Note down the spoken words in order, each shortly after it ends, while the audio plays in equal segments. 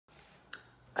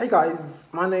Hey guys,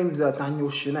 my name's Daniel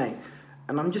Shanae,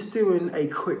 and I'm just doing a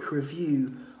quick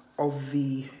review of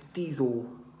the Diesel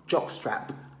jockstrap.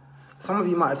 Some of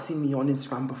you might have seen me on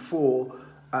Instagram before.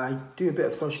 I do a bit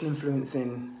of social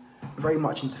influencing, very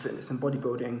much into fitness and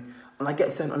bodybuilding, and I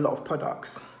get sent a lot of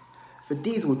products. The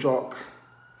Diesel jock,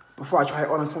 before I try it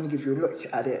on, I just want to give you a look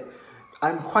at it.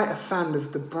 I'm quite a fan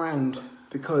of the brand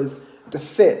because the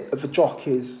fit of the jock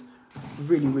is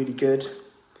really good.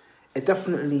 It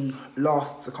definitely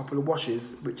lasts a couple of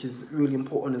washes, which is really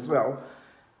important as well.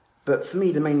 But for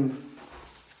me, the main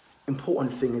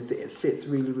important thing is that it fits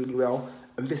really well.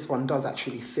 And this one does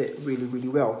actually fit really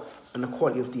well. And the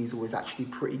quality of Diesel is actually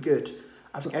pretty good.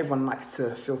 I think everyone likes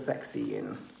to feel sexy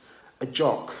in a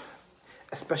jock,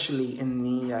 especially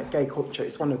in the gay culture.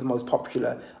 It's one of the most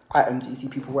popular items you see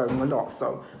people wearing a lot.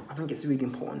 So I think it's really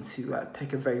important to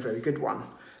pick a very good one.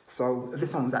 So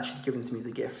this one was actually given to me as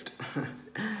a gift.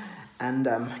 And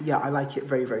yeah, I like it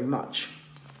very much.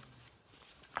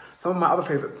 Some of my other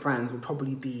favourite brands would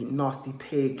probably be Nasty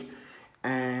Pig,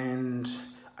 and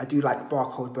I do like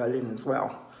Barcode Berlin as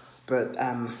well. But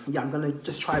yeah, I'm gonna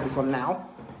just try this on now.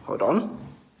 Hold on.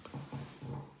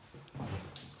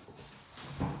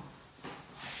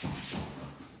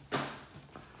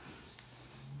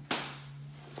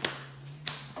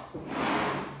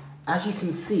 As you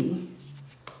can see,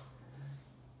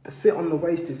 the fit on the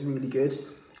waist is really good.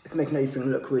 It's making everything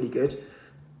look really good.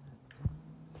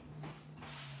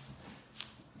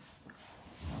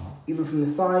 Even from the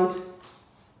side,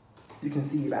 you can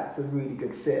see that's a really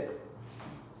good fit.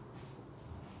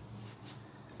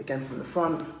 Again, from the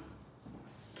front,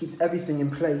 keeps everything in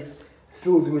place,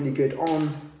 feels really good on.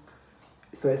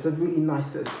 So it's a really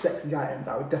nice, sexy item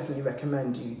that I would definitely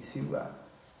recommend you to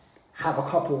have a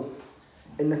couple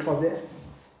in the closet.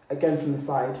 Again, from the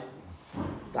side,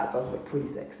 that does look pretty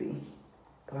sexy,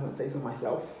 if I don't say so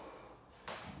myself.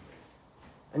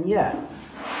 And yeah,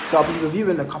 so I'll be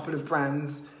reviewing a couple of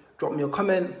brands. Drop me a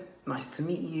comment, nice to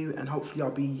meet you, and hopefully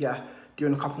I'll be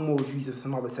doing a couple more reviews of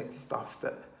some other sexy stuff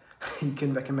that you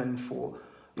can recommend for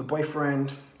your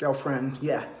boyfriend, girlfriend,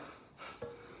 yeah.